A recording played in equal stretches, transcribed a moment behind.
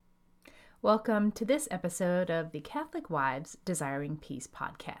Welcome to this episode of the Catholic Wives Desiring Peace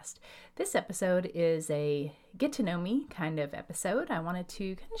podcast. This episode is a get to know me kind of episode. I wanted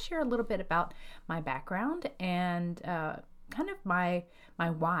to kind of share a little bit about my background and kind of my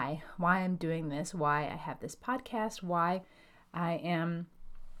why I'm doing this, why I have this podcast, why I am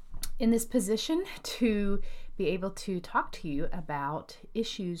in this position to be able to talk to you about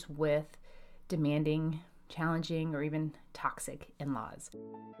issues with demanding, challenging, or even toxic in-laws.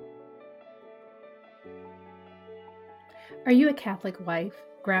 Are you a Catholic wife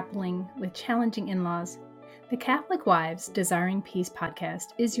grappling with challenging in-laws? The Catholic Wives Desiring Peace podcast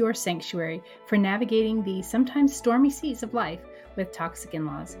is your sanctuary for navigating the sometimes stormy seas of life with toxic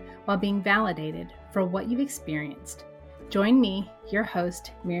in-laws while being validated for what you've experienced. Join me, your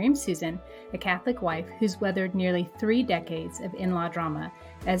host, Miriam Susan, a Catholic wife who's weathered nearly 3 decades of in-law drama,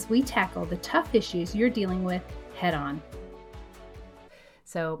 as we tackle the tough issues you're dealing with head on.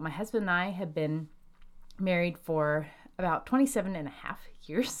 So my husband and I have been married for about 27 and a half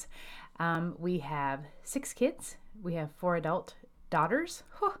years. We have 6 kids. We have 4 adult daughters.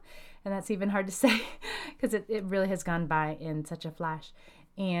 And that's even hard to say because it really has gone by in such a flash.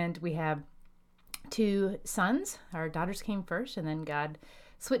 And we have 2 sons. Our daughters came first, and then God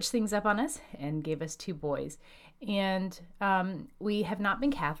switched things up on us and gave us 2 boys. And we have not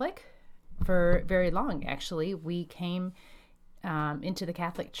been Catholic for very long, actually. We came into the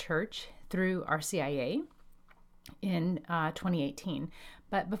Catholic Church through RCIA in 2018.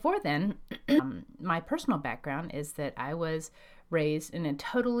 But before then, my personal background is that I was raised in a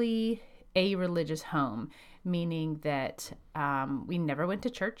totally a-religious home, meaning that we never went to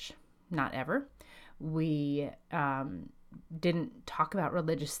church, not ever. We didn't talk about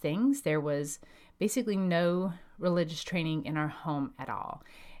religious things. There was basically no religious training in our home at all.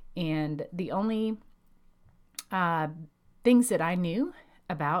 And the only things that I knew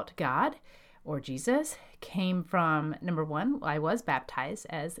about God or Jesus came from, number one, I was baptized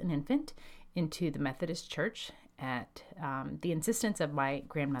as an infant into the Methodist Church at the insistence of my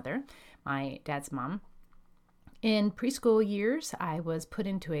grandmother, my dad's mom. In preschool years, I was put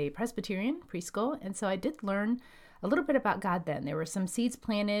into a Presbyterian preschool, and so I did learn a little bit about God then. There were some seeds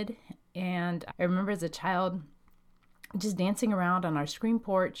planted, and I remember as a child just dancing around on our screen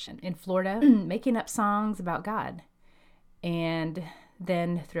porch in Florida, making up songs about God. And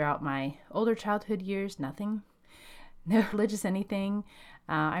then throughout my older childhood years, no religious anything.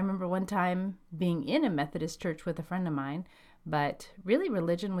 I remember one time being in a Methodist church with a friend of mine, but really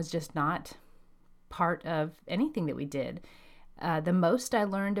religion was just not part of anything that we did. The most I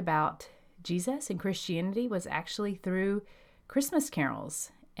learned about Jesus and Christianity was actually through Christmas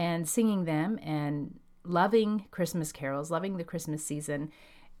carols and singing them and loving Christmas carols, loving the Christmas season,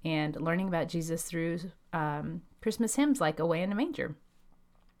 and learning about Jesus through Christmas hymns like Away in a Manger.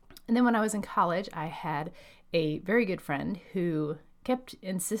 And then when I was in college, I had a very good friend who kept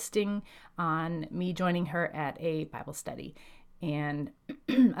insisting on me joining her at a Bible study. And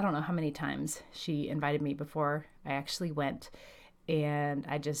I don't know how many times she invited me before I actually went. And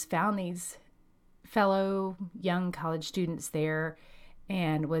I just found these fellow young college students there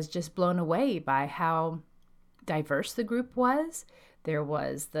and was just blown away by how diverse the group was. There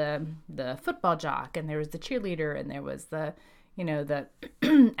was the football jock, and there was the cheerleader, and there was the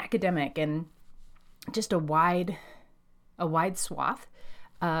academic, and just a wide swath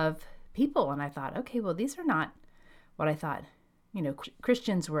of people. And I thought, okay, well, these are not what I thought,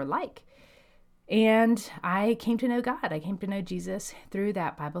 Christians were like. And I came to know God. I came to know Jesus through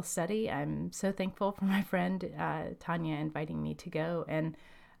that Bible study. I'm so thankful for my friend Tanya inviting me to go. And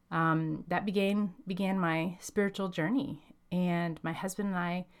that began my spiritual journey. And my husband and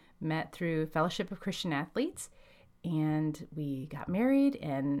I met through Fellowship of Christian Athletes, and we got married,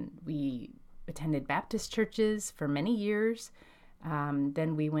 and we attended Baptist churches for many years.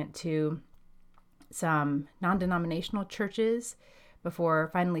 Then we went to some non-denominational churches before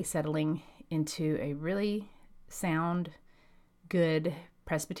finally settling into a really sound, good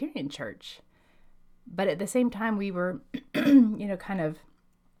Presbyterian church. But at the same time, we were, kind of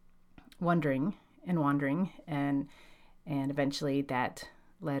wandering, and eventually that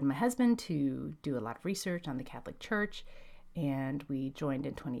led my husband to do a lot of research on the Catholic Church, and we joined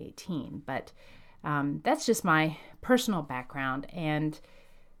in 2018. But that's just my personal background. And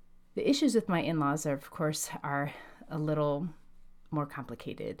the issues with my in-laws, of course, are a little more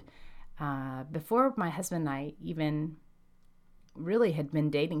complicated. Before my husband and I even really had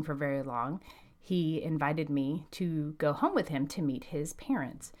been dating for very long, he invited me to go home with him to meet his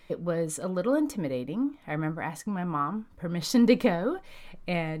parents. It was a little intimidating. I remember asking my mom permission to go,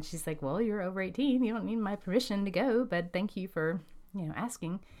 and she's like, well, you're over 18. You don't need my permission to go, but thank you for,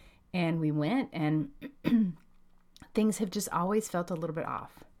 asking. And we went, and things have just always felt a little bit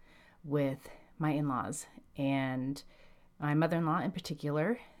off with my in-laws and my mother-in-law in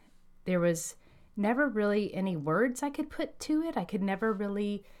particular. There was never really any words I could put to it. I could never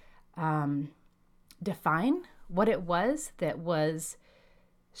really define what it was that was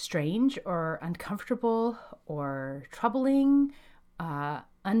strange or uncomfortable or troubling,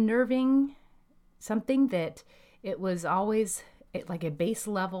 unnerving, something that it was always like a base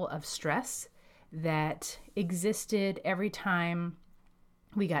level of stress that existed every time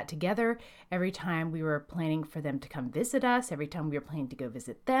we got together, every time we were planning for them to come visit us, every time we were planning to go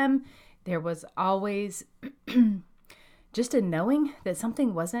visit them. There was always just a knowing that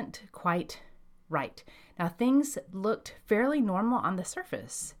something wasn't quite right. Now, things looked fairly normal on the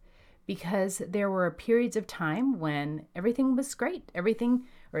surface because there were periods of time when everything was great,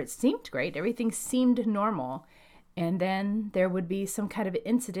 it seemed great, everything seemed normal. And then there would be some kind of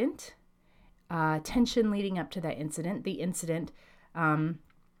incident, tension leading up to that incident. The incident,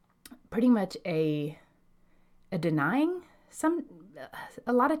 pretty much a denying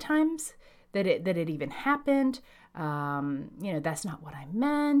a lot of times that it even happened. That's not what I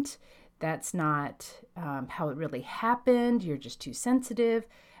meant. That's not how it really happened. You're just too sensitive.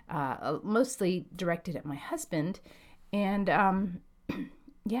 Mostly directed at my husband, and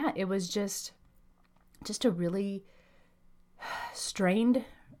it was just a really strained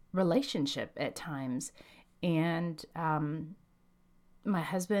relationship at times. And my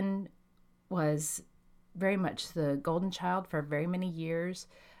husband was very much the golden child for very many years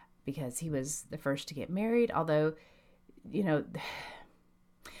because he was the first to get married. Although,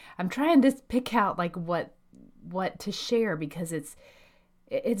 I'm trying to pick out like what to share because it's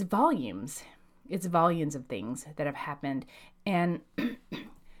volumes. It's volumes of things that have happened. And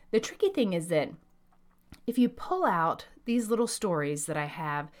the tricky thing is that if you pull out these little stories that I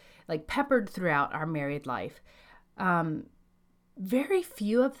have like peppered throughout our married life, very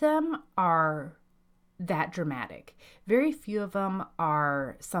few of them are that dramatic. Very few of them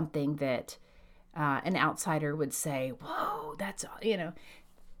are something that an outsider would say, whoa, that's,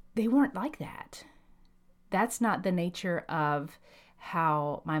 they weren't like that. That's not the nature of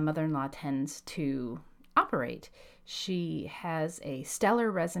how my mother-in-law tends to operate. She has a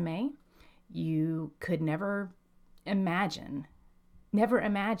stellar resume. You could never imagine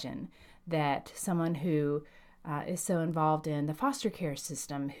that someone who is so involved in the foster care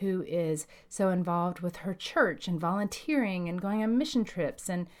system, who is so involved with her church and volunteering and going on mission trips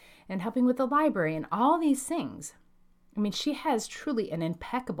and helping with the library and all these things. I mean, she has truly an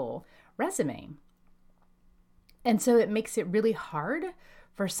impeccable resume. And so it makes it really hard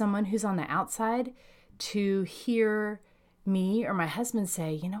for someone who's on the outside to hear me or my husband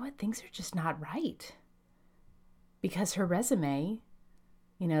say, you know what, things are just not right. Because her resume,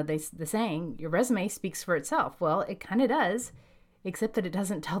 the saying, your resume speaks for itself. Well, it kind of does, except that it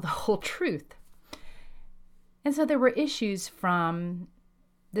doesn't tell the whole truth. And so there were issues from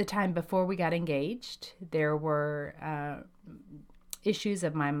the time before we got engaged. There were issues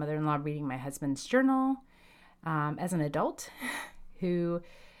of my mother-in-law reading my husband's journal as an adult who,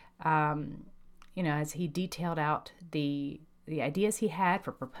 as he detailed out the ideas he had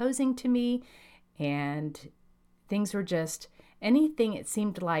for proposing to me, and things were just anything it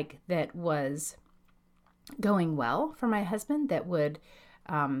seemed like that was going well for my husband that would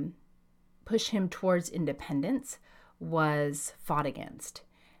push him towards independence was fought against.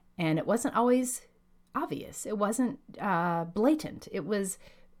 And it wasn't always obvious. It wasn't blatant. It was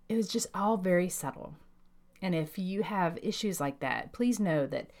just all very subtle. And if you have issues like that, please know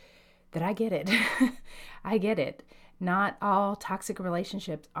that I get it. I get it. Not all toxic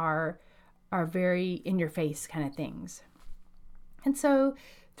relationships are very in your face kind of things. And so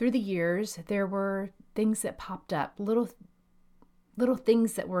through the years, there were things that popped up, little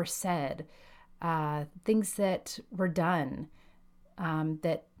things that were said, things that were done,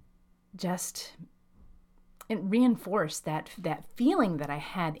 that just reinforced that feeling that I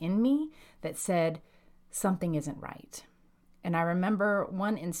had in me that said something isn't right. And I remember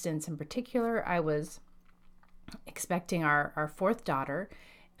one instance in particular. I was expecting our fourth daughter.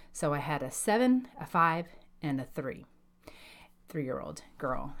 So I had a 7, a 5, and a 3-year-old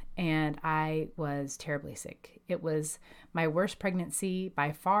girl. And I was terribly sick. It was my worst pregnancy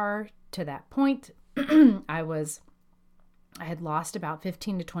by far to that point. I had lost about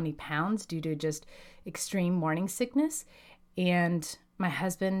 15 to 20 pounds due to just extreme morning sickness. And my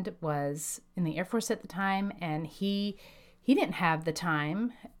husband was in the Air Force at the time, and he didn't have the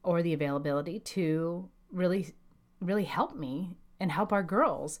time or the availability to really, really help me and help our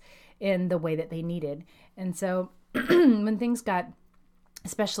girls in the way that they needed. And so when things got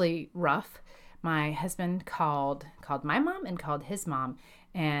especially rough, my husband called my mom and called his mom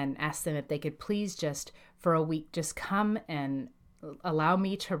and asked them if they could please just for a week just come and allow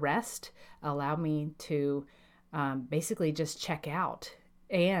me to rest, allow me to basically just check out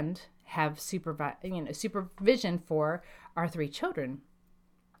and have supervision for our three children.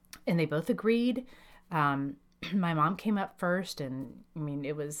 And they both agreed. My mom came up first, and I mean,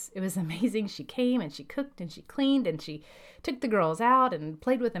 it was amazing. She came and she cooked and she cleaned and she took the girls out and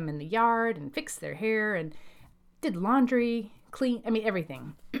played with them in the yard and fixed their hair and did laundry, clean, I mean,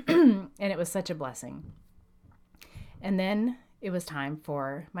 everything. And it was such a blessing. And then it was time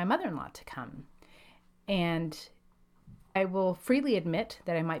for my mother-in-law to come. And I will freely admit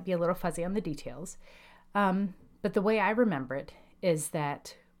that I might be a little fuzzy on the details. But the way I remember it is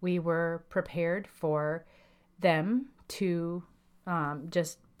that we were prepared for them to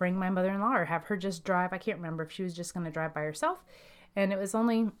just bring my mother-in-law or have her just drive. I can't remember if she was just going to drive by herself. And it was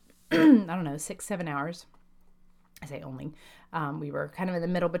only, I don't know, 6-7 hours. I say only. We were kind of in the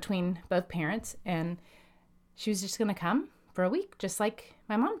middle between both parents. And she was just going to come for a week, just like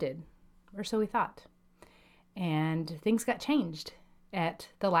my mom did, or so we thought. And things got changed at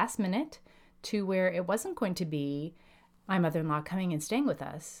the last minute to where it wasn't going to be my mother-in-law coming and staying with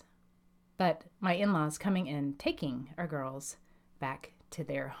us, but my in-laws coming and taking our girls back to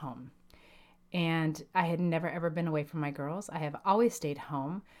their home. And I had never, ever been away from my girls. I have always stayed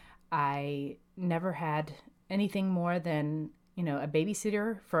home. I never had anything more than, a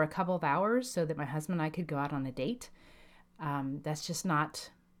babysitter for a couple of hours so that my husband and I could go out on a date. That's just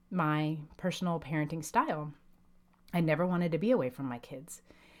not my personal parenting style. I never wanted to be away from my kids.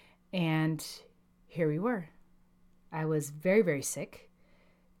 And here we were. I was very, very sick,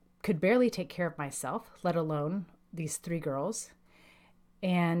 could barely take care of myself, let alone these three girls.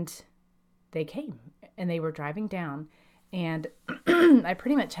 And they came and they were driving down. And I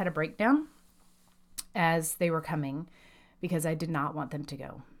pretty much had a breakdown as they were coming because I did not want them to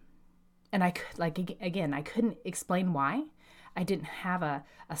go. And I could, I couldn't explain why. I didn't have a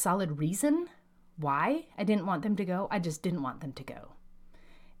solid reason why I didn't want them to go. I just didn't want them to go.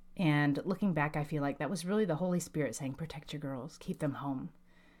 And looking back, I feel like that was really the Holy Spirit saying, protect your girls, keep them home,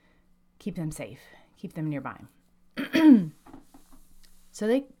 keep them safe, keep them nearby.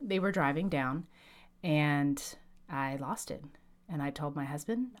 So they were driving down and I lost it. And I told my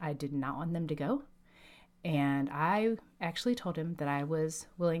husband I did not want them to go. And I actually told him that I was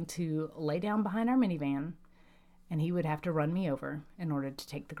willing to lay down behind our minivan and he would have to run me over in order to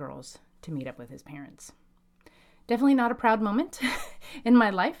take the girls to meet up with his parents. Definitely not a proud moment in my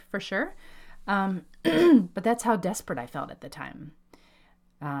life, for sure. But that's how desperate I felt at the time.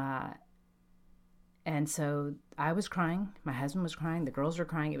 And so I was crying. My husband was crying. The girls were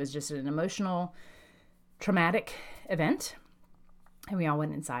crying. It was just an emotional, traumatic event. And we all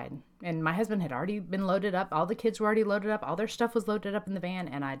went inside. And my husband had already been loaded up. All the kids were already loaded up. All their stuff was loaded up in the van.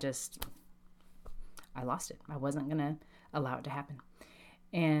 And I lost it. I wasn't going to allow it to happen.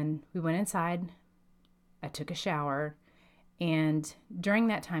 And we went inside. I took a shower. And during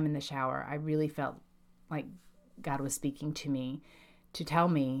that time in the shower, I really felt like God was speaking to me to tell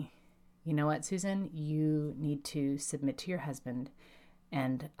me, you know what, Susan, you need to submit to your husband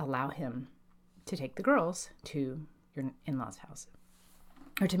and allow him to take the girls to your in-laws' house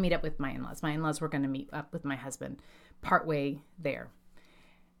or to meet up with my in-laws. My in-laws were going to meet up with my husband partway there.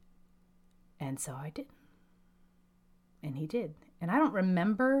 And so I did. And he did. And I don't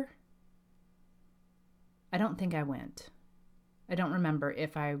think I went. I don't remember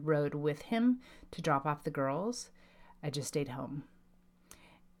if I rode with him to drop off the girls. I just stayed home.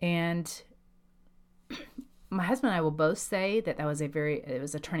 And my husband and I will both say that was it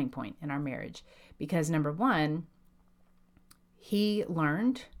was a turning point in our marriage because number one, he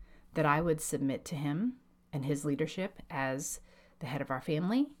learned that I would submit to him and his leadership as the head of our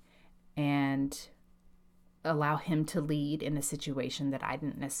family and allow him to lead in a situation that I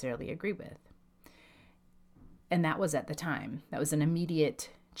didn't necessarily agree with. And that was at the time. That was an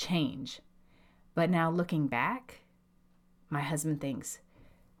immediate change. But now looking back, my husband thinks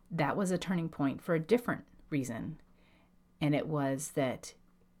that was a turning point for a different reason. And it was that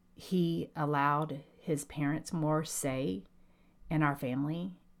he allowed his parents more say in our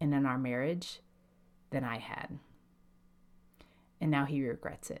family and in our marriage than I had. And now he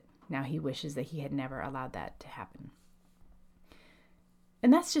regrets it. Now he wishes that he had never allowed that to happen.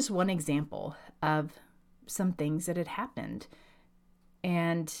 And that's just one example of some things that had happened.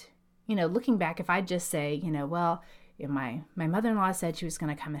 And, looking back, if I just say, well, My mother-in-law said she was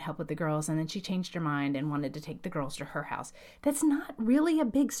going to come and help with the girls, and then she changed her mind and wanted to take the girls to her house. That's not really a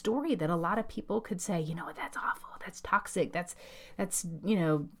big story that a lot of people could say, that's awful, that's toxic, that's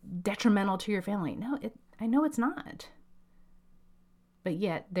detrimental to your family. No, I know it's not. But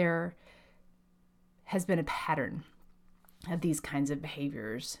yet there has been a pattern of these kinds of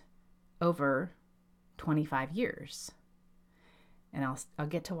behaviors over 25 years. And I'll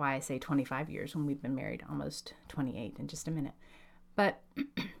get to why I say 25 years when we've been married almost 28 in just a minute. But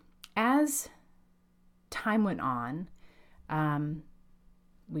as time went on,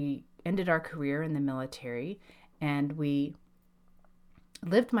 we ended our career in the military, and we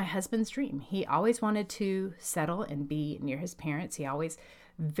lived my husband's dream. He always wanted to settle and be near his parents. He always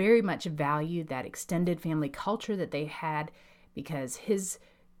very much valued that extended family culture that they had, because his,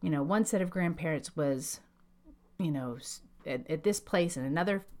 one set of grandparents was, at this place, and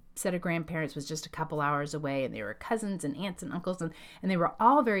another set of grandparents was just a couple hours away, and they were cousins and aunts and uncles, and they were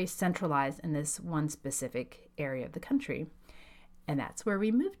all very centralized in this one specific area of the country. And that's where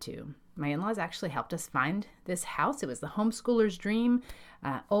we moved to. My in-laws actually helped us find this house. It was the homeschooler's dream,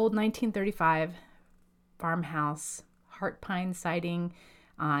 old 1935 farmhouse, heart pine siding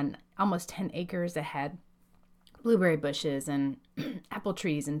on almost 10 acres that had blueberry bushes and apple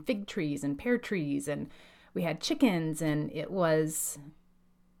trees and fig trees and pear trees, and we had chickens, and it was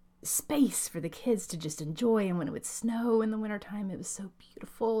space for the kids to just enjoy. And when it would snow in the wintertime, it was so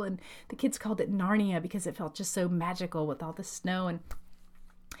beautiful. And the kids called it Narnia because it felt just so magical with all the snow. And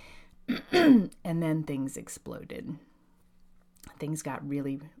and then things exploded. Things got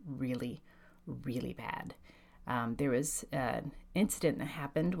really, really, really bad. There was an incident that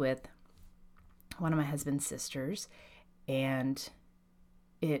happened with one of my husband's sisters, and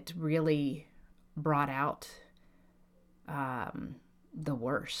it really brought out the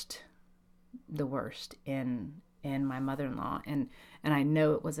worst in my mother-in-law, and I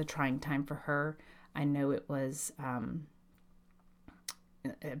know it was a trying time for her. I know it was a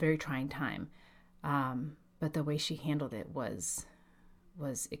very trying time, but the way she handled it was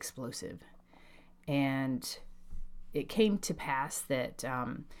explosive. And it came to pass that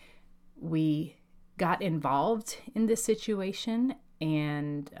we got involved in this situation,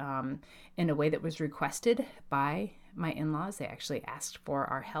 and in a way that was requested by my in-laws. They actually asked for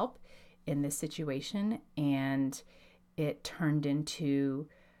our help in this situation, and it turned into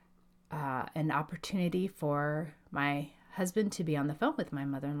an opportunity for my husband to be on the phone with my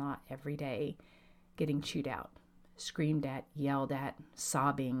mother-in-law every day, getting chewed out, screamed at, yelled at,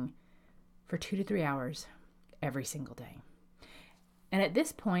 sobbing for 2 to 3 hours every single day. And at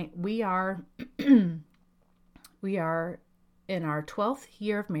this point, we are in our 12th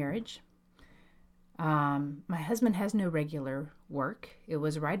year of marriage. My husband has no regular work. It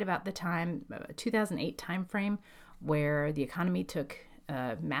was right about the time, 2008 timeframe, where the economy took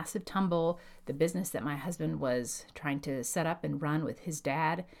a massive tumble. The business that my husband was trying to set up and run with his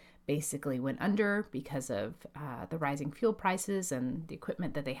dad basically went under because of the rising fuel prices and the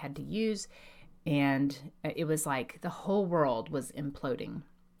equipment that they had to use. And it was like the whole world was imploding.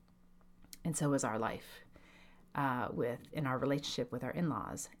 And so was our life in our relationship with our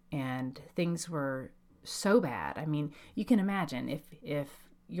in-laws. And things were so bad. I mean, you can imagine if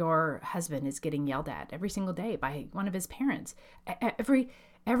your husband is getting yelled at every single day by one of his parents, every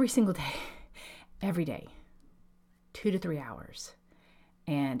single day, every day, 2 to 3 hours.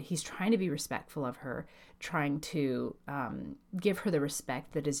 And he's trying to be respectful of her, trying to give her the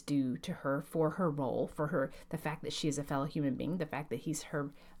respect that is due to her for her role, for her, the fact that she is a fellow human being, the fact that he's her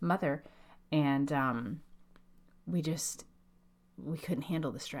mother. And we couldn't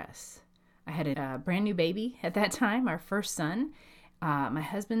handle the stress. I had a brand new baby at that time, our first son. My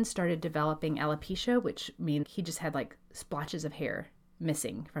husband started developing alopecia, which means he just had like splotches of hair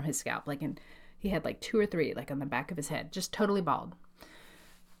missing from his scalp. He had like 2 or 3 like on the back of his head, just totally bald.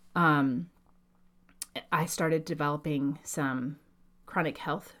 I started developing some chronic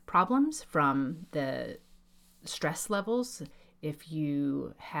health problems from the stress levels. If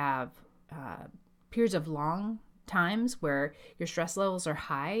you have periods of long times where your stress levels are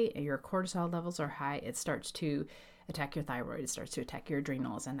high, your cortisol levels are high, it starts to attack your thyroid, it starts to attack your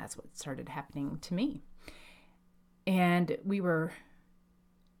adrenals, and that's what started happening to me. And we were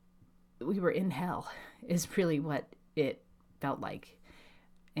in hell, is really what it felt like.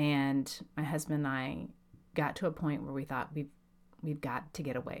 And my husband and I got to a point where we thought we've got to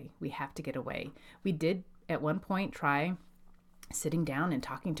get away. We have to get away. We did at one point try sitting down and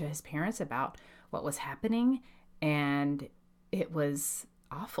talking to his parents about what was happening, and it was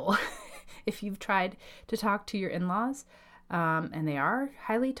awful. If you've tried to talk to your in-laws, and they are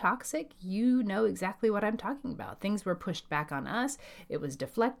highly toxic, you know exactly what I'm talking about. Things were pushed back on us. It was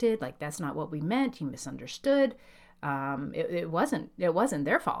deflected, like that's not what we meant. You misunderstood. It wasn't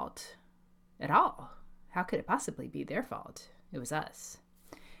their fault at all. How could it possibly be their fault? It was us.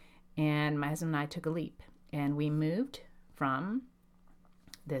 And my husband and I took a leap, and we moved from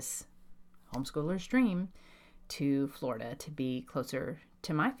this homeschooler's dream to Florida to be closer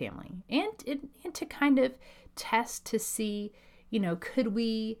to my family, and to kind of test to see, could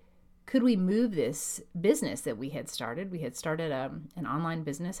we move this business that we had started? We had started an online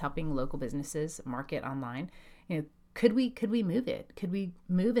business helping local businesses market online. Could we move it? Could we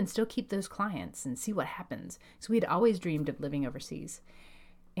move and still keep those clients and see what happens? So we had always dreamed of living overseas,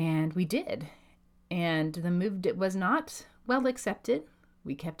 and we did. And the move was not well accepted.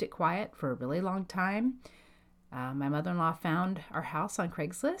 We kept it quiet for a really long time. My mother-in-law found our house on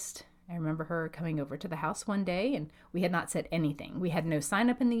Craigslist. I remember her coming over to the house one day, and we had not said anything. We had no sign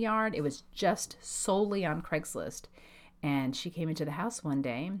up in the yard. It was just solely on Craigslist. And she came into the house one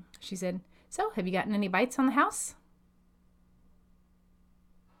day. She said, "So, have you gotten any bites on the house?"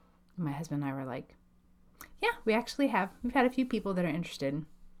 My husband and I were like, "Yeah, we actually have. We've had a few people that are interested."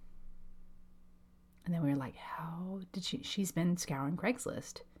 And then we were like, how did she's been scouring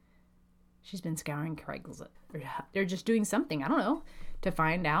Craigslist. She's been scouring Craigslist. They're just doing something, I don't know, to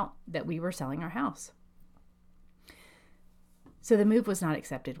find out that we were selling our house. So the move was not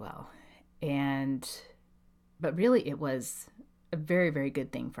accepted well. But really it was a very, very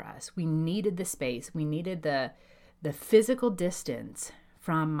good thing for us. We needed the space. We needed the physical distance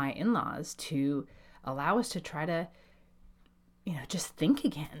from my in-laws to allow us to try to just think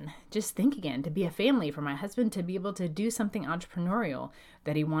again, to be a family, for my husband to be able to do something entrepreneurial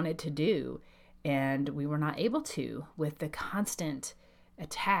that he wanted to do. And we were not able to, with the constant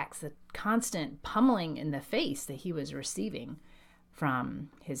attacks, the constant pummeling in the face that he was receiving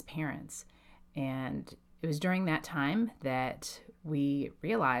from his parents. And it was during that time that we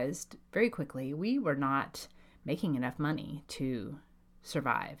realized very quickly we were not making enough money to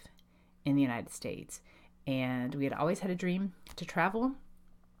survive in the United States. And we had always had a dream to travel,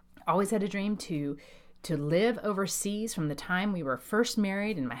 always had a dream to live overseas from the time we were first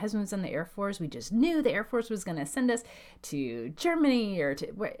married and my husband was in the Air Force. We just knew the Air Force was going to send us to Germany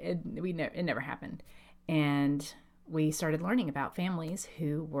it never happened. And we started learning about families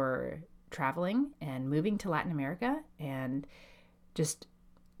who were traveling and moving to Latin America and just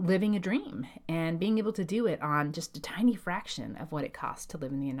living a dream and being able to do it on just a tiny fraction of what it costs to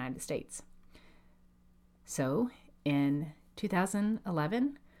live in the United States. So in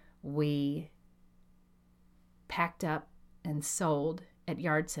 2011, we packed up and sold at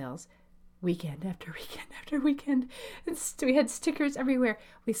yard sales weekend after weekend after weekend. And we had stickers everywhere.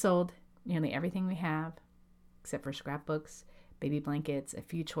 We sold nearly everything we have, except for scrapbooks, baby blankets, a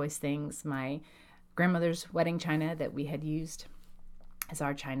few choice things, my grandmother's wedding china that we had used as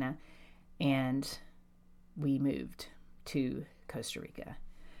our china, and we moved to Costa Rica.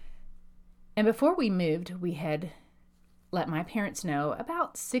 And before we moved, we had let my parents know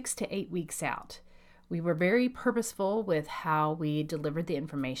about 6 to 8 weeks out. We were very purposeful with how we delivered the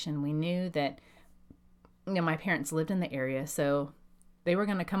information. We knew that my parents lived in the area, so they were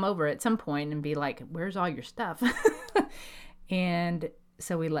going to come over at some point and be like, "Where's all your stuff?" And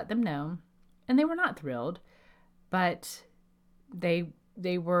so we let them know, and they were not thrilled, but they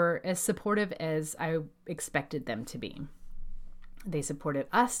were as supportive as I expected them to be. They supported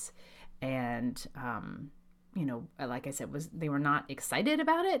us. And, like I said, they were not excited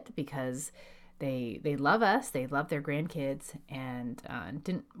about it because they love us, they love their grandkids, and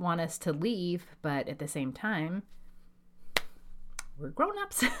didn't want us to leave. But at the same time, we're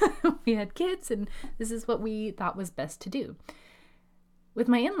grown-ups. We had kids, and this is what we thought was best to do. With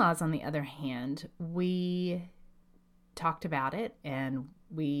my in-laws, on the other hand, we talked about it, and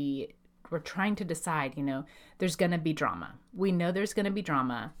we were trying to decide, there's going to be drama. We know there's going to be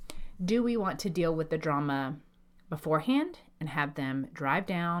drama. Do we want to deal with the drama beforehand and have them drive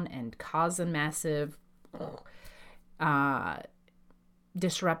down and cause a massive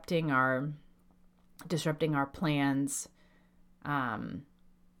disrupting our plans,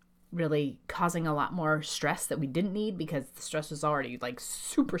 really causing a lot more stress that we didn't need because the stress was already like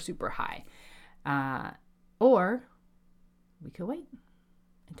super, super high, or we could wait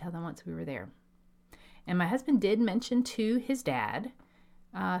and tell them once we were there. And my husband did mention to his dad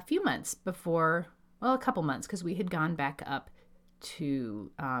a few months before, a couple months, because we had gone back up to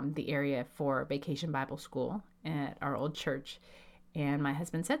the area for Vacation Bible School at our old church. And my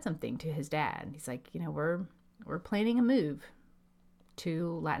husband said something to his dad. He's like, we're planning a move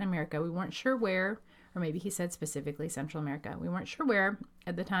to Latin America. We weren't sure where or maybe he said specifically Central America. We weren't sure where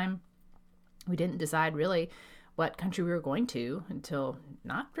at the time. We didn't decide really what country we were going to until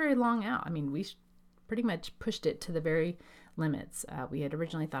not very long out. I mean, we pretty much pushed it to the very limits. We had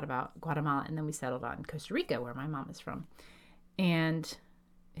originally thought about Guatemala, and then we settled on Costa Rica, where my mom is from. And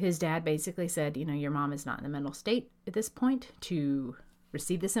his dad basically said, your mom is not in the mental state at this point to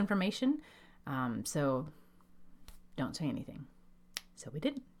receive this information, so don't say anything. So we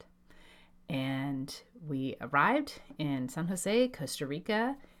didn't. And we arrived in San Jose, Costa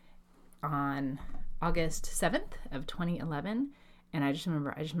Rica on August 7th of 2011. And I just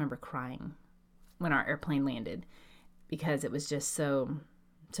remember crying when our airplane landed, because it was just so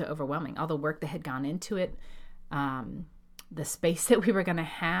overwhelming. All the work that had gone into it, the space that we were going to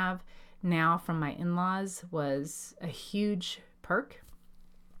have now from my in-laws was a huge perk.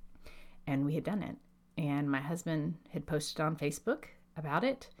 And we had done it. And my husband had posted on Facebook about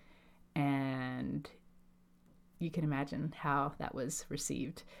it. And you can imagine how that was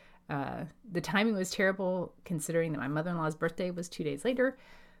received. The timing was terrible, considering that my mother-in-law's birthday was 2 days later.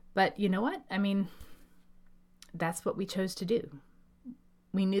 But you know what? I mean, that's what we chose to do.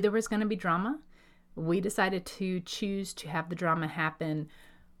 We knew there was going to be drama. We decided to choose to have the drama happen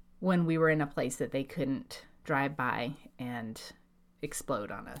when we were in a place that they couldn't drive by and explode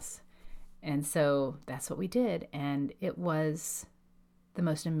on us. And so that's what we did. And it was the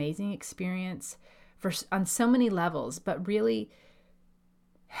most amazing experience on so many levels, but really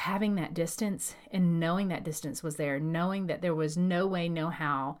having that distance and knowing that distance was there, knowing that there was no way, no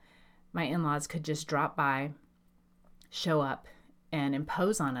how my in-laws could just drop by, show up, and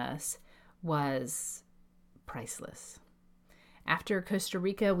impose on us was priceless. After Costa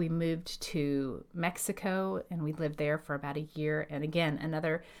Rica, we moved to Mexico, and we lived there for about a year. And again,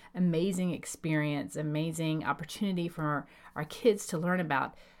 another amazing experience, amazing opportunity for our kids to learn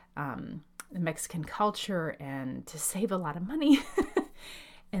about the Mexican culture and to save a lot of money.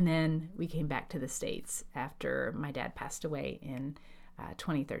 And then we came back to the States after my dad passed away in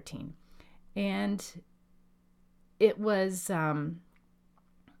 2013. And it was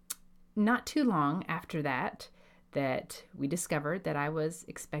not too long after that we discovered that I was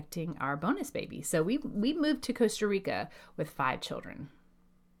expecting our bonus baby. So we moved to Costa Rica with 5 children,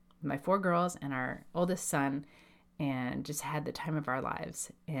 my 4 girls and our oldest son, and just had the time of our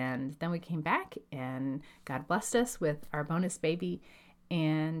lives. And then we came back, and God blessed us with our bonus baby.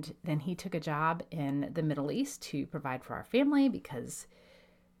 And then he took a job in the Middle East to provide for our family, because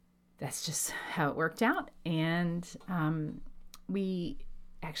that's just how it worked out. And we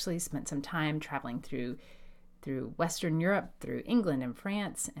actually spent some time traveling through Western Europe, through England and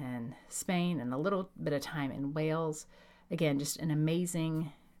France and Spain, and a little bit of time in Wales. Again, just an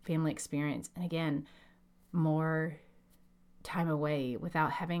amazing family experience. And again, more time away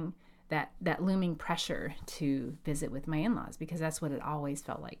without having that looming pressure to visit with my in-laws, because that's what it always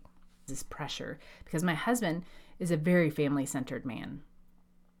felt like, this pressure. Because my husband is a very family-centered man,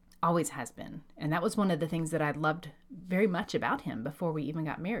 always has been. And that was one of the things that I loved very much about him before we even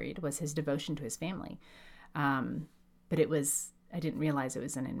got married, was his devotion to his family. But I didn't realize it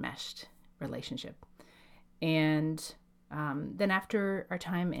was an enmeshed relationship. And then after our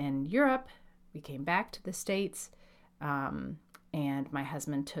time in Europe, we came back to the States, and my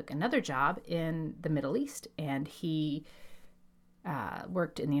husband took another job in the Middle East, and he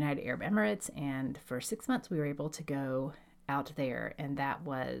worked in the United Arab Emirates. And for 6 months, we were able to go out there, and that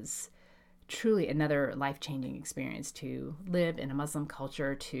was truly another life-changing experience, to live in a Muslim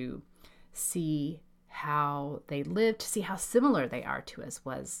culture, to see how they live, to see how similar they are to us,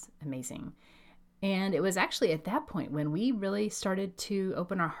 was amazing. And it was actually at that point when we really started to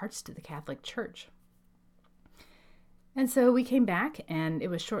open our hearts to the Catholic Church. And so we came back, and it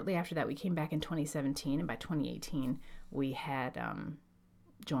was shortly after that we came back in 2017, and by 2018 we had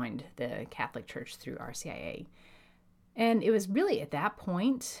joined the Catholic Church through RCIA. And it was really at that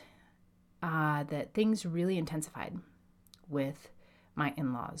point that things really intensified with my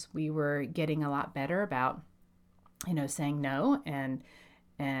in-laws. We were getting a lot better about, saying no and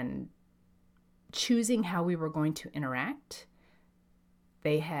choosing how we were going to interact.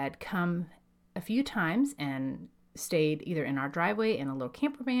 They had come a few times and stayed either in our driveway in a little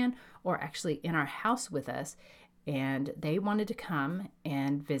camper van, or actually in our house with us. And they wanted to come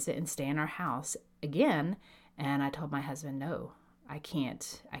and visit and stay in our house again. And I told my husband, no, I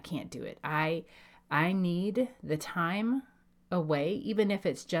can't do it. I need the time away, even if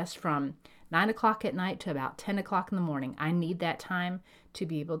it's just from 9 o'clock at night to about 10 o'clock in the morning. I need that time to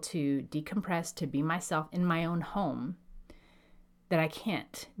be able to decompress, to be myself in my own home, that I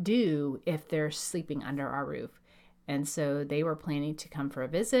can't do if they're sleeping under our roof. And so they were planning to come for a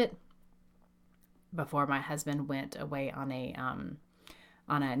visit. before my husband went away on a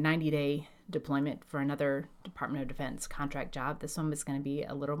 90-day deployment for another Department of Defense contract job. This one was going to be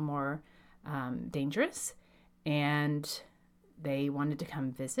a little more dangerous, and they wanted to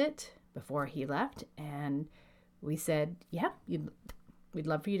come visit before he left, and we said, yeah, we'd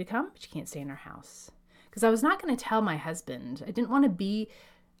love for you to come, but you can't stay in our house. Because I was not going to tell my husband. I didn't want to be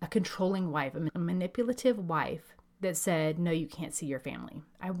a controlling wife, a manipulative wife that said, no, you can't see your family.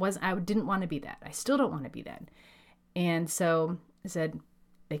 I didn't want to be that. I still don't want to be that. And so I said,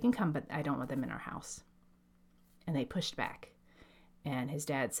 they can come, but I don't want them in our house. And they pushed back. And his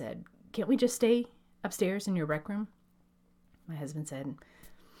dad said, can't we just stay upstairs in your rec room? My husband said,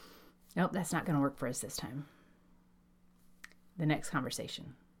 nope, that's not going to work for us this time. The next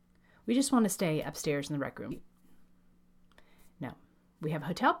conversation. We just want to stay upstairs in the rec room. No, we have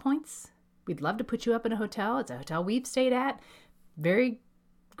hotel points. We'd love to put you up in a hotel. It's a hotel we've stayed at. Very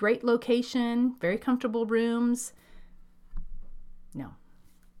great location, very comfortable rooms. No.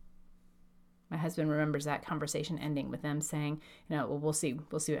 My husband remembers that conversation ending with them saying, well, we'll see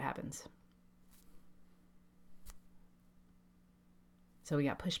what happens. So we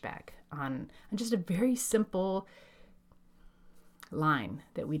got pushback on just a very simple line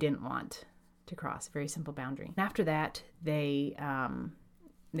that we didn't want to cross, a very simple boundary. And after that, they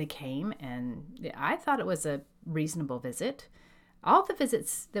came, and I thought it was a reasonable visit. All the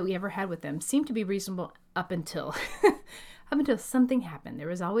visits that we ever had with them seemed to be reasonable up until something happened. There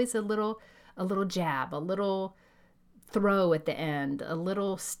was always a little jab, a little throw at the end, a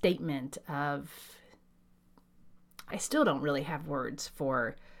little statement of, I still don't really have words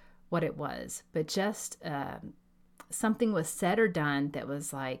for what it was, but just something was said or done that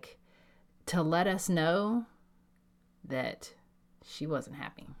was like to let us know that she wasn't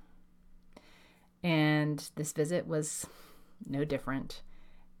happy. And this visit was no different.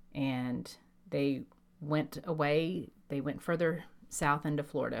 And they went away. They went further south into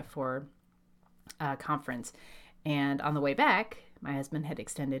Florida for a conference. And on the way back, my husband had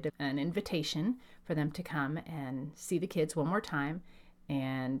extended an invitation for them to come and see the kids one more time.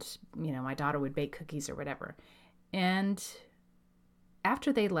 And, my daughter would bake cookies or whatever. And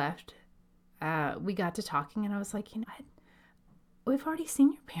after they left, we got to talking, and I was like, we've already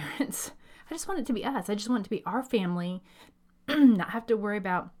seen your parents. I just want it to be us. I just want it to be our family, not have to worry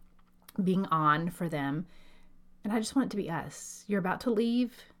about being on for them. And I just want it to be us. You're about to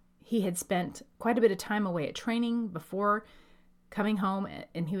leave. He had spent quite a bit of time away at training before coming home,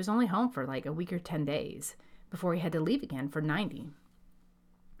 and he was only home for like a week or 10 days before he had to leave again for 90.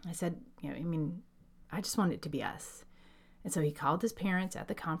 I said, I just want it to be us. And so he called his parents at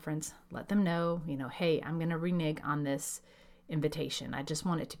the conference, let them know, hey, I'm going to renege on this invitation. I just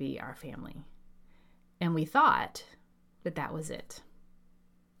want it to be our family. And we thought that was it.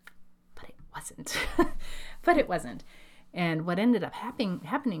 But it wasn't. And what ended up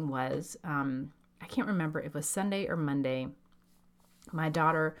happening was, I can't remember if it was Sunday or Monday, my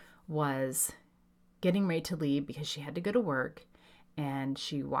daughter was getting ready to leave because she had to go to work. And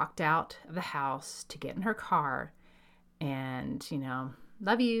she walked out of the house to get in her car and,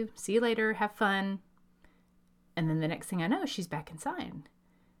 love you, see you later, have fun. And then the next thing I know, she's back inside.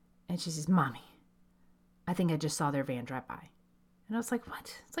 And she says, Mommy, I think I just saw their van drive by. And I was like,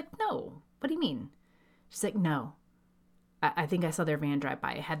 what? It's like, no. What do you mean? She's like, no. I think I saw their van drive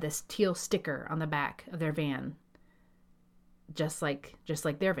by. It had this teal sticker on the back of their van. Just like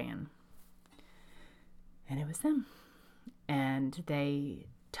their van. And it was them. And they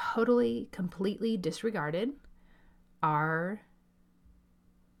totally, completely disregarded our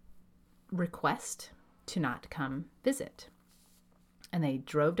request to not come visit. And they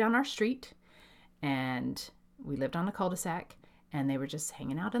drove down our street, and we lived on a cul-de-sac, and they were just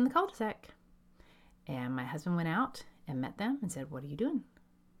hanging out in the cul-de-sac. And my husband went out and met them and said, what are you doing?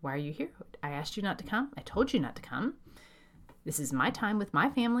 Why are you here? I asked you not to come. I told you not to come. This is my time with my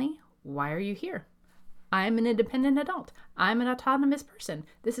family. Why are you here? I'm an independent adult. I'm an autonomous person.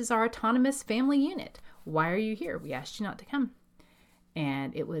 This is our autonomous family unit. Why are you here? We asked you not to come.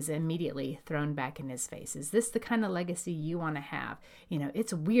 And it was immediately thrown back in his face. Is this the kind of legacy you want to have?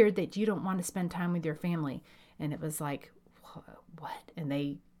 It's weird that you don't want to spend time with your family. And it was like, what? And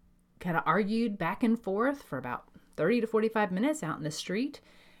they kind of argued back and forth for about 30 to 45 minutes out in the street.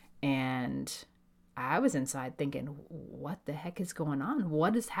 And I was inside thinking, what the heck is going on?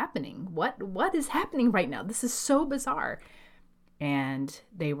 What is happening? What is happening right now? This is so bizarre. And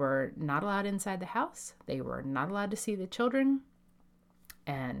they were not allowed inside the house. They were not allowed to see the children.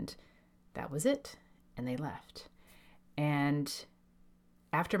 And that was it. And they left. And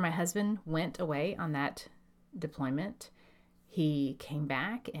after my husband went away on that deployment, he came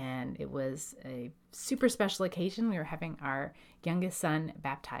back, and it was a super special occasion. We were having our youngest son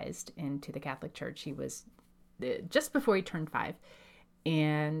baptized into the Catholic Church. He was just before he turned 5.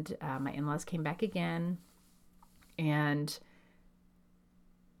 And my in-laws came back again, and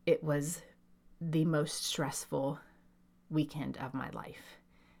it was the most stressful weekend of my life.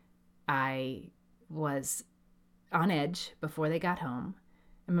 I was on edge before they got home.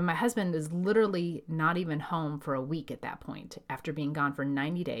 I mean, my husband is literally not even home for a week at that point after being gone for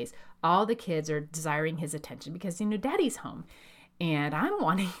 90 days. All the kids are desiring his attention because, daddy's home. And I'm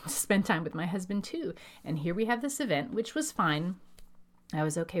wanting to spend time with my husband too. And here we have this event, which was fine. I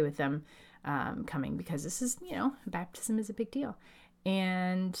was okay with them coming because this is, baptism is a big deal.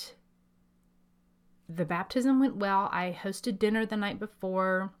 And the baptism went well. I hosted dinner the night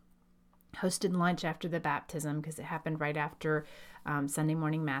before, hosted lunch after the baptism because it happened right after Sunday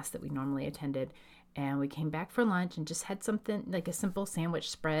morning mass that we normally attended. And we came back for lunch and just had something like a simple sandwich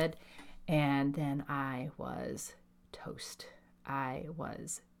spread. And then I was toast. I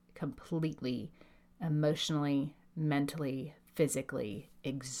was completely emotionally, mentally, physically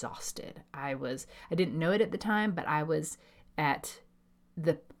exhausted. I didn't know it at the time, but I was at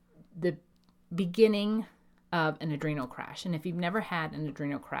the beginning of an adrenal crash. And if you've never had an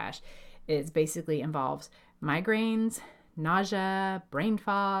adrenal crash, it basically involves migraines, nausea, brain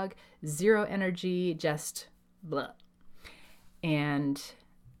fog, zero energy, just blah. And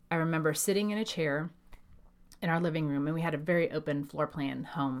I remember sitting in a chair in our living room, and we had a very open floor plan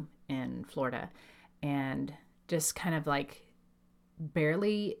home in Florida, and just kind of like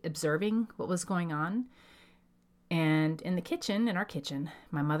barely observing what was going on. And in our kitchen,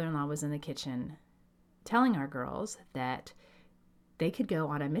 my mother-in-law was in the kitchen telling our girls that they could go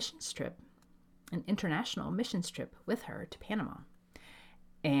on a missions trip, an international missions trip with her to Panama.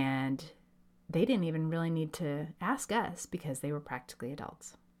 And they didn't even really need to ask us because they were practically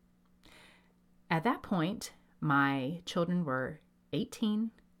adults. At that point, my children were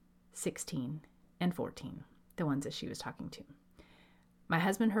 18, 16, and 14, the ones that she was talking to. My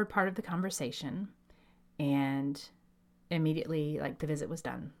husband heard part of the conversation, and immediately, the visit was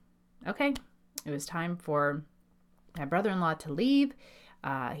done. Okay, it was time for my brother-in-law to leave.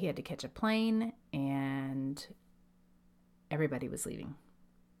 He had to catch a plane, and everybody was leaving.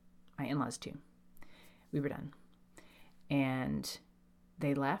 My in-laws too. We were done. And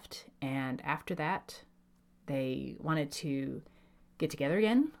they left, and after that, they wanted to get together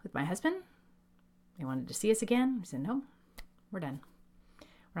again with my husband. They wanted to see us again. We said, no, we're done.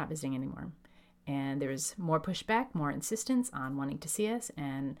 We're not visiting anymore. And there was more pushback, more insistence on wanting to see us.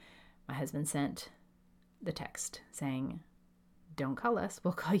 And my husband sent the text saying, don't call us,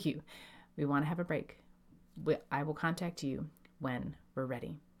 we'll call you. We want to have a break. I will contact you when we're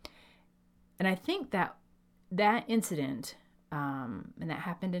ready. And I think that incident, and that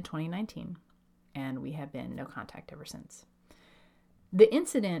happened in 2019, and we have been no contact ever since. The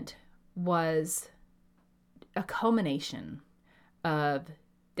incident was a culmination of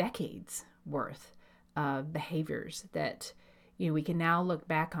decades worth of behaviors that we can now look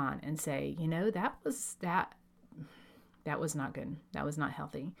back on and say, that was not good. That was not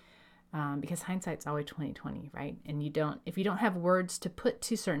healthy. Because hindsight's always 20/20, right? And if you don't have words to put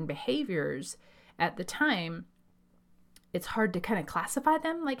to certain behaviors at the time, it's hard to kind of classify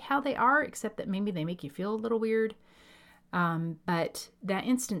them like how they are, except that maybe they make you feel a little weird. But that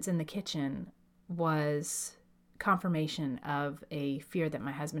instance in the kitchen was confirmation of a fear that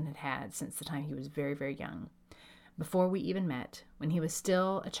my husband had had since the time he was very, very young. Before we even met, when he was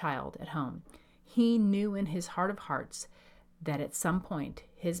still a child at home, he knew in his heart of hearts that at some point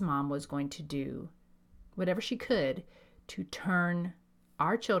his mom was going to do whatever she could to turn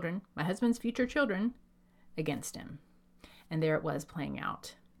our children, my husband's future children, against him. And there it was playing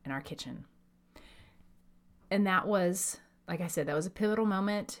out in our kitchen. And that was, like I said, that was a pivotal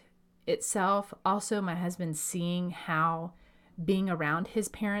moment itself. Also, my husband seeing how being around his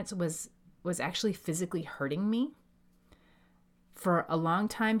parents was actually physically hurting me. For a long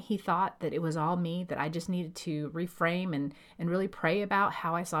time, he thought that it was all me, that I just needed to reframe and really pray about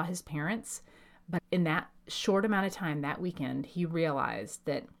how I saw his parents. But in that short amount of time, that weekend, he realized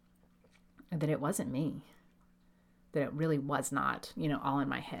that it wasn't me, that it really was not, all in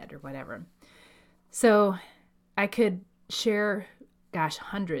my head or whatever. So I could share,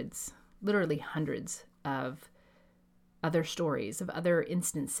 hundreds, literally hundreds of other stories, of other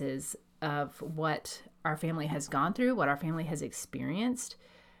instances of what our family has gone through, what our family has experienced.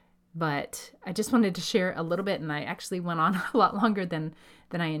 But I just wanted to share a little bit, and I actually went on a lot longer than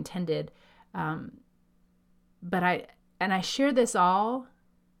I intended. But I share this all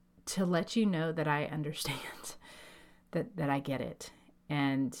to let you know that I understand, that I get it.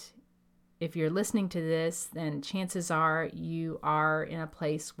 And if you're listening to this, then chances are you are in a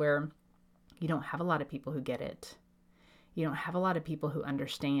place where you don't have a lot of people who get it. You don't have a lot of people who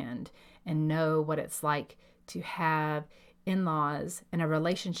understand and know what it's like to have in-laws in a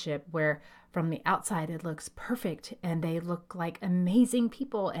relationship where from the outside it looks perfect and they look like amazing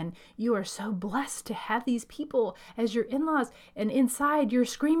people and you are so blessed to have these people as your in-laws, and inside you're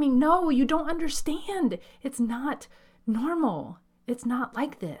screaming, no, you don't understand. It's not normal. It's not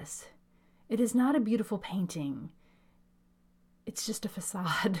like this. It is not a beautiful painting. It's just a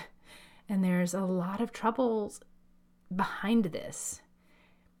facade. And there's a lot of troubles behind this.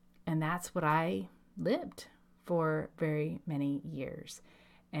 And that's what I lived for very many years.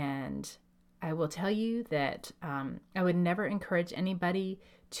 And I will tell you that I would never encourage anybody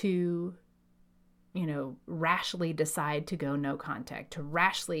to, rashly decide to go no contact, to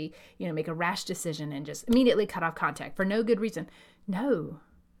rashly, make a rash decision and just immediately cut off contact for no good reason. No.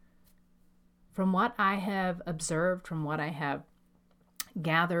 From what I have observed, from what I have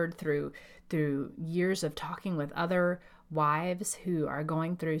gathered through years of talking with other wives who are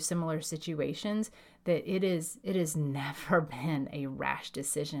going through similar situations, that it has never been a rash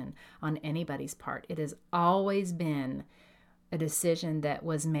decision on anybody's part. It has always been a decision that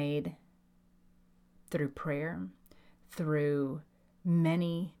was made through prayer, through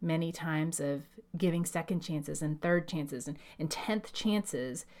many, many times of giving second chances and third chances and 10th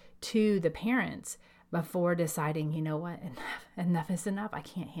chances to the parents before deciding, you know what, enough is enough. I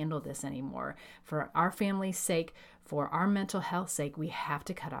can't handle this anymore. For our family's sake, for our mental health's sake, we have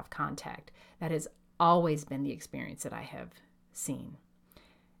to cut off contact. That has always been the experience that I have seen.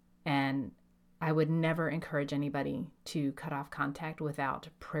 And I would never encourage anybody to cut off contact without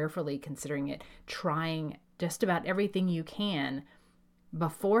prayerfully considering it, trying just about everything you can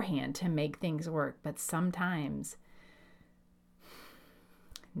beforehand to make things work. But sometimes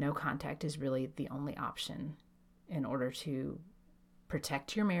no contact is really the only option in order to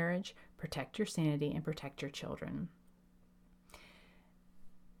protect your marriage, protect your sanity, and protect your children.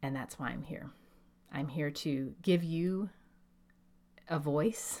 And that's why I'm here. I'm here to give you a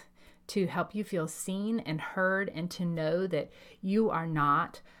voice, to help you feel seen and heard, and to know that you are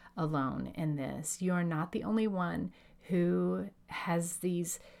not alone in this. You are not the only one who has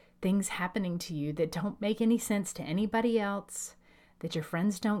these things happening to you that don't make any sense to anybody else, that your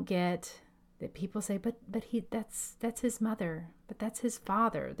friends don't get, that people say, but that's his mother, but that's his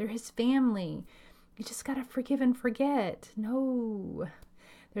father, they're his family. You just got to forgive and forget. No,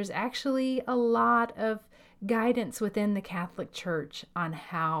 there's actually a lot of guidance within the Catholic Church on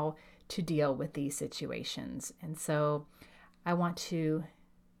how to deal with these situations. And so I want to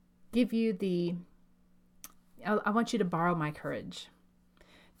give you I want you to borrow my courage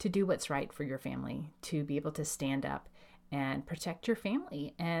to do what's right for your family, to be able to stand up and protect your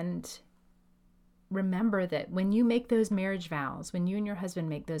family. And remember that when you make those marriage vows, when you and your husband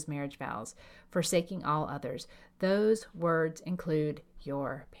make those marriage vows, forsaking all others, those words include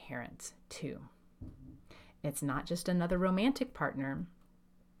your parents too. It's not just another romantic partner.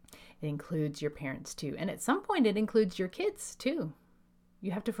 It includes your parents too. And at some point, it includes your kids too.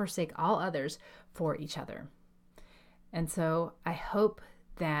 You have to forsake all others for each other. And so I hope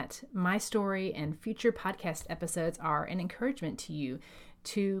that my story and future podcast episodes are an encouragement to you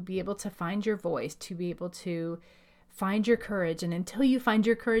to be able to find your voice, to be able to find your courage. And until you find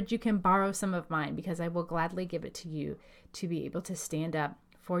your courage, you can borrow some of mine, because I will gladly give it to you to be able to stand up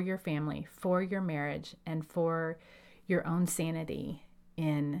for your family, for your marriage, and for your own sanity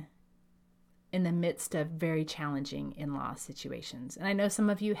in the midst of very challenging in-law situations. And I know some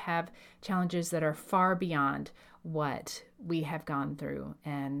of you have challenges that are far beyond what we have gone through,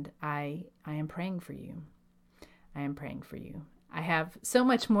 and I am praying for you. I am praying for you. I have so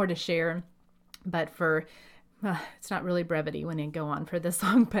much more to share, but it's not really brevity when I go on for this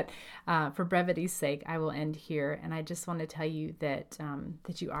long, but for brevity's sake, I will end here. And I just want to tell you that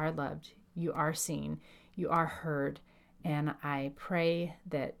you are loved, you are seen, you are heard, and I pray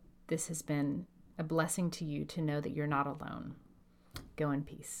that this has been a blessing to you to know that you're not alone. Go in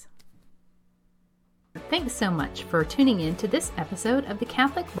peace. Thanks so much for tuning in to this episode of the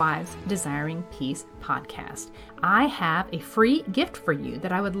Catholic Wives Desiring Peace podcast. I have a free gift for you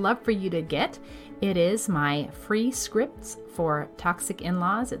that I would love for you to get. It is my free scripts for toxic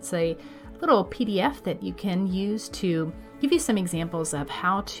in-laws. It's a little PDF that you can use to give you some examples of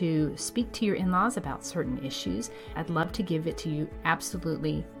how to speak to your in-laws about certain issues. I'd love to give it to you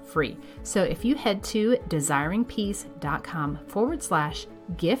absolutely free. So if you head to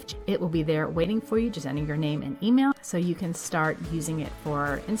desiringpeace.com/gift, it will be there waiting for you. Just enter your name and email so you can start using it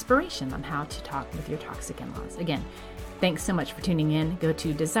for inspiration on how to talk with your toxic in-laws. Again, Thanks so much for tuning in. Go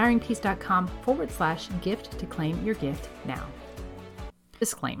to desiringpeace.com/gift to claim your gift now.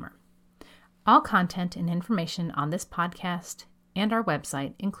 Disclaimer. All content and information on this podcast and our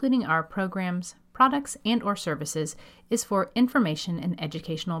website, including our programs, products, and/or services, is for information and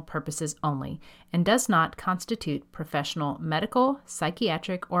educational purposes only and does not constitute professional medical,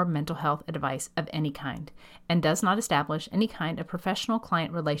 psychiatric, or mental health advice of any kind, and does not establish any kind of professional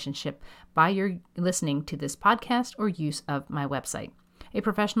client relationship by your listening to this podcast or use of my website. A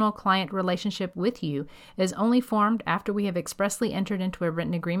professional client relationship with you is only formed after we have expressly entered into a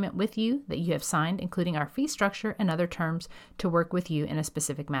written agreement with you that you have signed, including our fee structure and other terms to work with you in a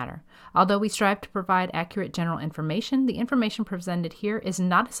specific matter. Although we strive to provide accurate general information, the information presented here is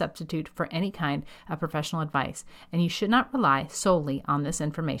not a substitute for any kind of professional advice, and you should not rely solely on this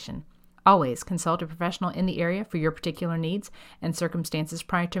information. Always consult a professional in the area for your particular needs and circumstances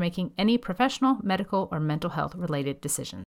prior to making any professional, medical, or mental health related decisions.